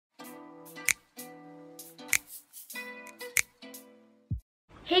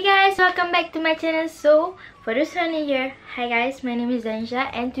Hey guys, welcome back to my channel. So for those who are new here, hi guys, my name is Danisha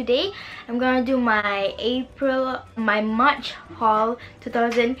and today I'm gonna do my March haul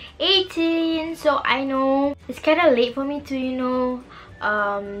 2018. So I know it's kind of late for me to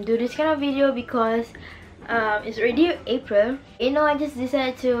do this kind of video because it's already April. I just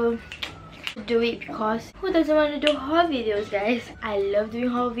decided to do it because who doesn't want to do haul videos, guys? I love doing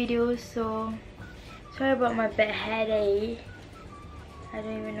haul videos. So sorry about my bad headache. I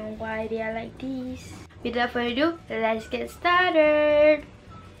don't even know why they are like this. Without further ado, let's get started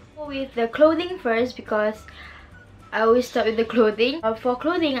with the clothing first because I always start with the clothing. For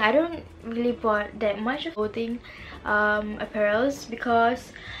clothing, I don't really bought that much of clothing apparels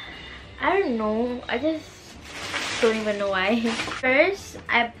because I don't know, I just don't even know why. First,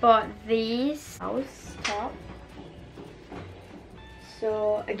 I bought this house top.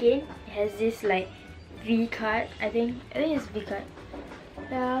 So again, it has this like V cut. I think it's V cut.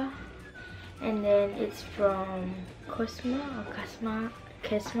 Yeah, and then it's from Cosma or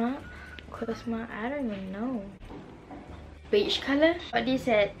Cosma, I don't even know. Beige color. Got this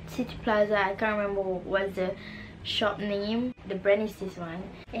at City Plaza. I can't remember what's the shop name. The brand is this one.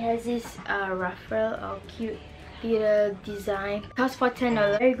 It has this ruffle or cute little design. It costs for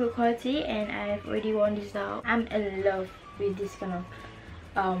 $10. Very good quality, and I've already worn this out. I'm in love with this kind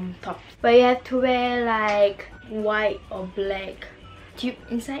of top. But you have to wear like white or black tube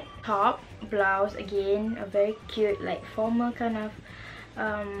inside. Top, blouse, again a very cute like formal kind of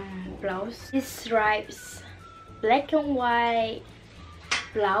blouse. These stripes, black and white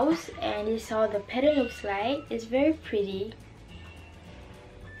blouse, and this is how the pattern looks like. It's very pretty,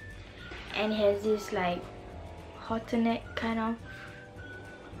 and it has this like halter neck kind of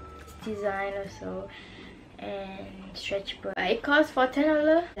design also, and stretchable. It costs for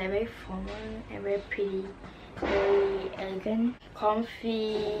 $10. They're very formal and very pretty, very elegant,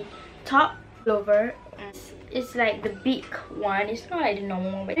 comfy top pullover. It's like the big one. It's not like the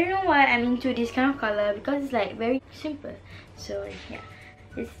normal one, but I don't know why I'm into this kind of color because it's like very simple. So yeah,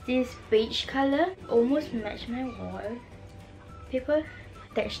 it's this beige color, almost match my wall paper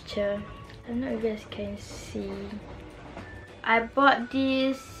texture. I don't know if you guys can see. I bought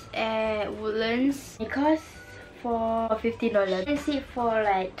this at Woodlands. It costs for $15. You can see it for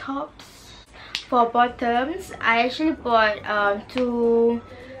like tops. For bottoms, I actually bought two,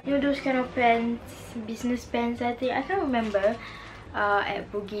 those kind of pants, business pants, I think. I can't remember,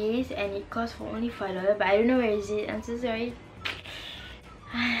 at Bugis, and it cost for only $5, but I don't know where is it. I'm so sorry.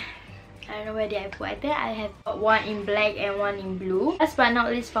 I don't know where did I put. I think I have one in black and one in blue. Last but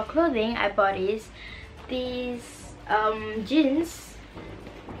not least, for clothing, I bought these jeans,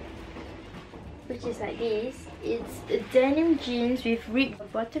 which is like this. It's a denim jeans with ripped. The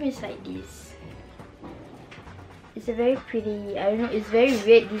bottom is like this. It's a very pretty, I don't know, it's very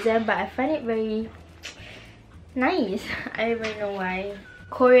weird design, but I find it very nice. I don't even know why.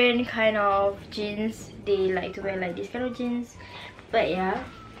 Korean kind of jeans, they like to wear like this kind of jeans. But yeah,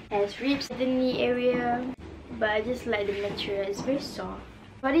 it has rips in the knee area, but I just like the material. It's very soft.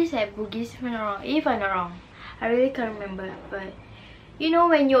 What is at Bugis, if I'm not wrong? I really can't remember. But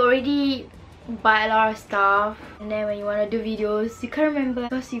when you already buy a lot of stuff, and then when you want to do videos, you can't remember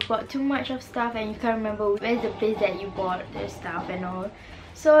because you bought too much of stuff and you can't remember where's the place that you bought the stuff and all.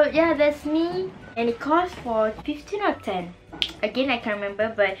 So yeah, that's me, and it cost for 15 or 10. Again, I can't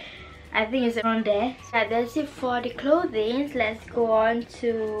remember, but I think it's around there. So that's it for the clothing. Let's go on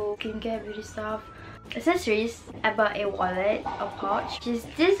to skincare, beauty stuff, accessories. I bought a wallet, a pouch, which is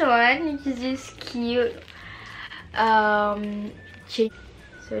this one, which is this cute chain.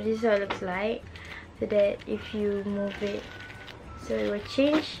 So this is how it looks like. So that if you move it, so it will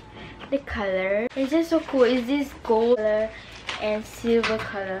change the color. It's just so cool. It's this gold color and silver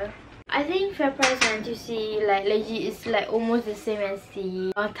color. I think FairPrice and NTUC, like legit, it's like almost the same as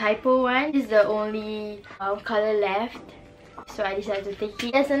the typo one. This is the only color left, so I decided to take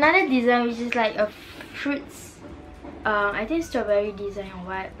it. There's another design which is like a fruits, I think strawberry design or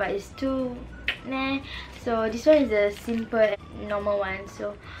what, but it's too nah. So this one is the simple normal one.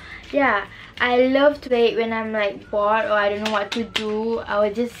 So yeah, I love to play it when I'm like bored or I don't know what to do. I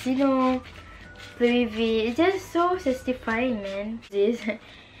will just play with it. It's just so satisfying, man. This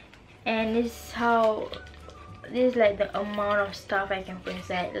and this is like the amount of stuff I can put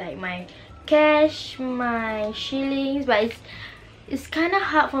inside, like my cash, my shillings, but it's kind of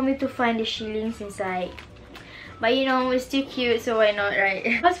hard for me to find the shillings inside. But it's still cute, so why not, right?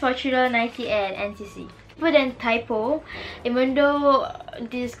 It was for $3.90 at NTC. But then typo, even though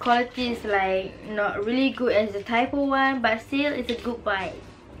this quality is like not really good as the typo one, but still it's a good buy.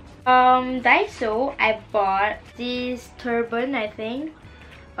 Daiso, I bought this turban, I think.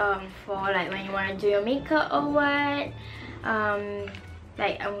 for like when you want to do your makeup or what.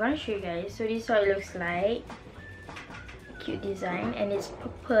 Like I'm gonna show you guys. So this is what it looks like. Cute design, and it's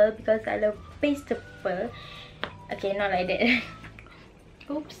purple because I love pastel purple. Okay, not like that.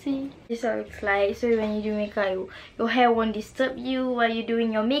 Oopsie. This is what it looks like. So when you do makeup, your hair won't disturb you while you're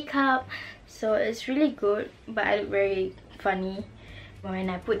doing your makeup. So it's really good, but I look very funny when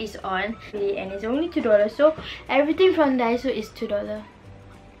I put this on. And it's only $2. So everything from Daiso is $2.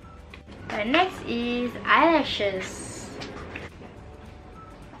 But next is eyelashes.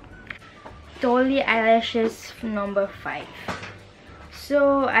 Dolly eyelashes number 5.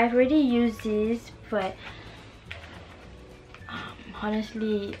 So I've already used this, but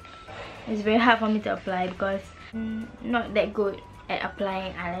honestly it's very hard for me to apply because I'm not that good at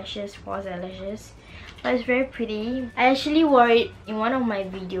applying eyelashes, false eyelashes. But it's very pretty. I actually wore it in one of my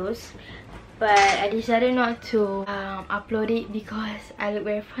videos, but I decided not to upload it because I look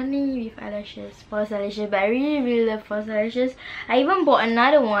very funny with eyelashes, false eyelashes. But I really love false eyelashes. I even bought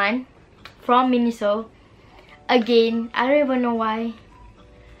another one from Miniso. Again, I don't even know why.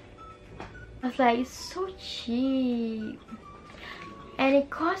 I was like, it's so cheap. And it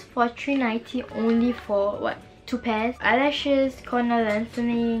cost for $3.90 only for what, 2 pairs. Eyelashes, corner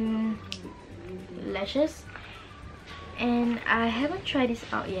lengthening lashes. And I haven't tried this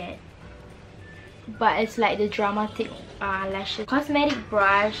out yet, but it's like the dramatic lashes. Cosmetic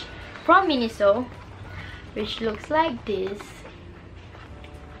brush from Miniso, which looks like this.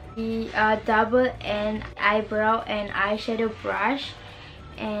 The double end eyebrow and eyeshadow brush,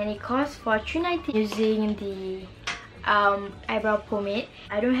 and it costs for $3.90 using the eyebrow pomade.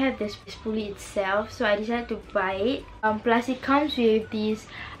 I don't have this spoolie itself, so I decided to buy it. Plus it comes with this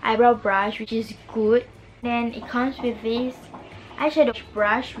eyebrow brush, which is good. Then it comes with this eyeshadow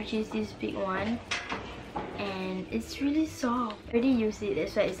brush, which is this big one, and it's really soft. I already used it,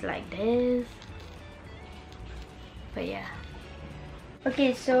 that's why it's like this. But yeah.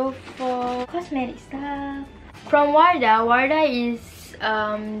 Okay, so for cosmetic stuff from Wardah is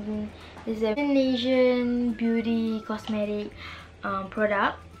a Indonesian beauty cosmetic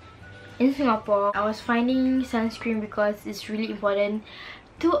product. In Singapore, I was finding sunscreen because it's really important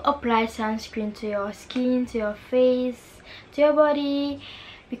to apply sunscreen to your skin, to your face, to your body,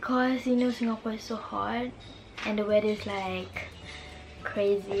 because you know Singapore is so hot and the weather is like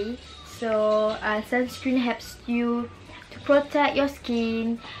crazy. So sunscreen helps you to protect your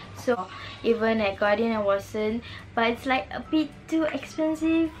skin. So even at Guardian I wasn't, but it's like a bit too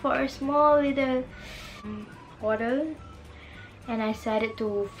expensive for a small little bottle, and I decided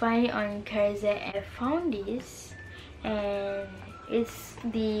to find it on Carousel, and I found this, and it's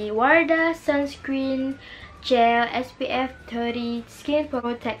the Wardah sunscreen gel SPF 30 skin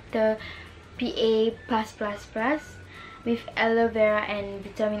protector PA+++ with aloe vera and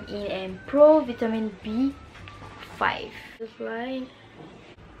vitamin E and pro vitamin B5. Just like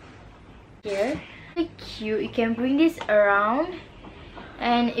here, really cute. You can bring this around,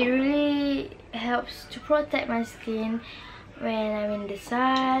 and it really helps to protect my skin when I'm in the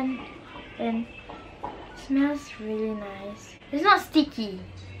sun, and it smells really nice. It's not sticky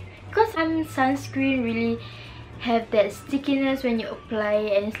because some sunscreen really have that stickiness when you apply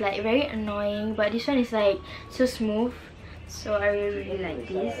it, and it's like very annoying, but this one is like so smooth. So I really like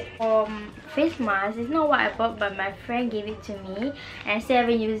this. Face mask, it's not what I bought, but my friend gave it to me and I still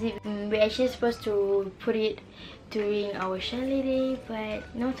haven't used it. We're actually supposed to put it during our chalet day,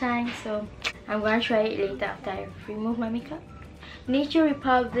 but no time, so I'm gonna try it later after I remove my makeup. Nature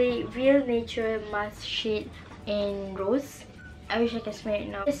Republic Real Nature Mask Shade in Rose. I wish I can smell it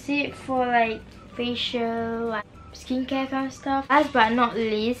now. That's it for like facial, like skincare kind of stuff. Last but not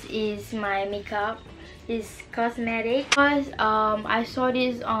least is my makeup. Is cosmetic, because I saw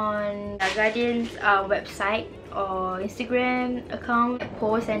this on Guardian's website or Instagram account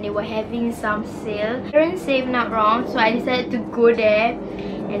post, and they were having some sale, current sale if not wrong, so I decided to go there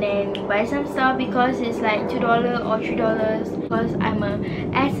and then buy some stuff because it's like $2 or $3, because I'm a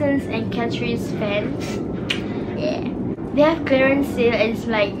Essence and Catrice fan. Yeah, they have clearance sale and it's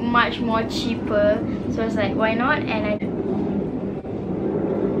like much more cheaper, so it's like why not. And I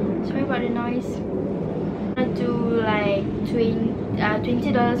sorry about the noise. Do like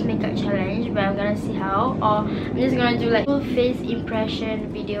 $20 makeup challenge, but I'm gonna see how, or I'm just gonna do like full face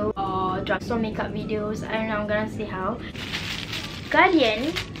impression video or drugstore makeup videos. I don't know, I'm gonna see how.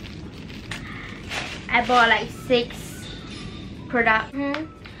 Guardian, I bought like 6 products.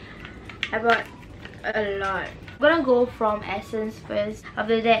 I bought a lot. gonna go from Essence first.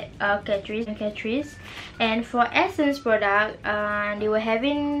 After that, Catrice. And for Essence product, they were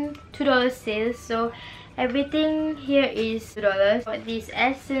having $2 sales, so everything here is $2. For this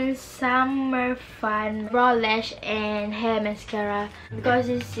Essence Summer Fun Brow Lash and Hair Mascara, because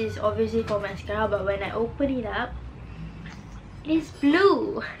this is obviously for mascara, but when I open it up, it's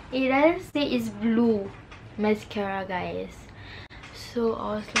blue. It doesn't say it's blue mascara, guys. So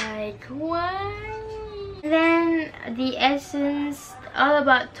I was like, why? Then the Essence All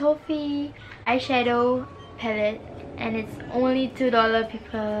About Toffee eyeshadow palette, and it's only $2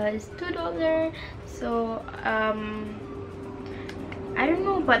 people. It's $2. So I don't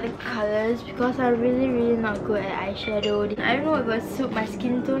know about the colors because I'm really not good at eyeshadow. I don't know if it will suit my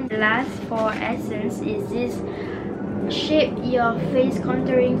skin tone. Last for Essence is this Shape Your Face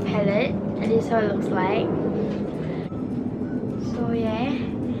Contouring Palette, and this is how it looks like. So yeah,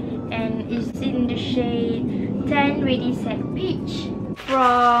 and it's in the shade 10 Ready Set Peach.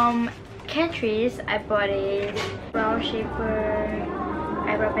 From Catrice, I bought this brow shaper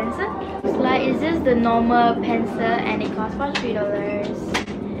eyebrow pencil. It's just the normal pencil, and it costs for $3.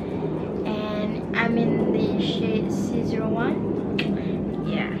 And I'm in the shade C01.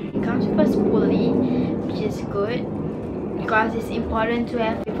 Yeah, it comes with a spoolie, which is good because it's important to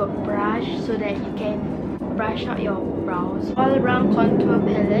have with a brush so that you can brush out your brows. All around contour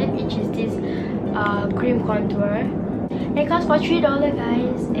palette, which is this cream contour. It costs for $3,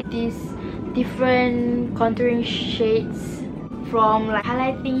 guys. These different contouring shades from like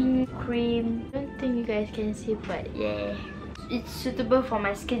highlighting cream. I don't think you guys can see, but yeah, it's suitable for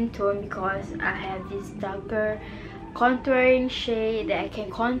my skin tone because I have this darker contouring shade that I can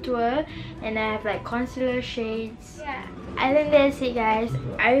contour, and I have like concealer shades. Yeah, I think that's it, guys.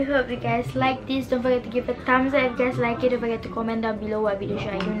 I hope you guys like this. Don't forget to give a thumbs up if you guys like it. Don't forget to comment down below what video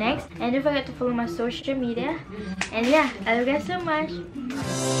should I do next, and don't forget to follow my social media. And yeah, I love you guys so much.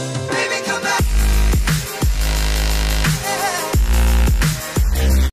 Baby, come back.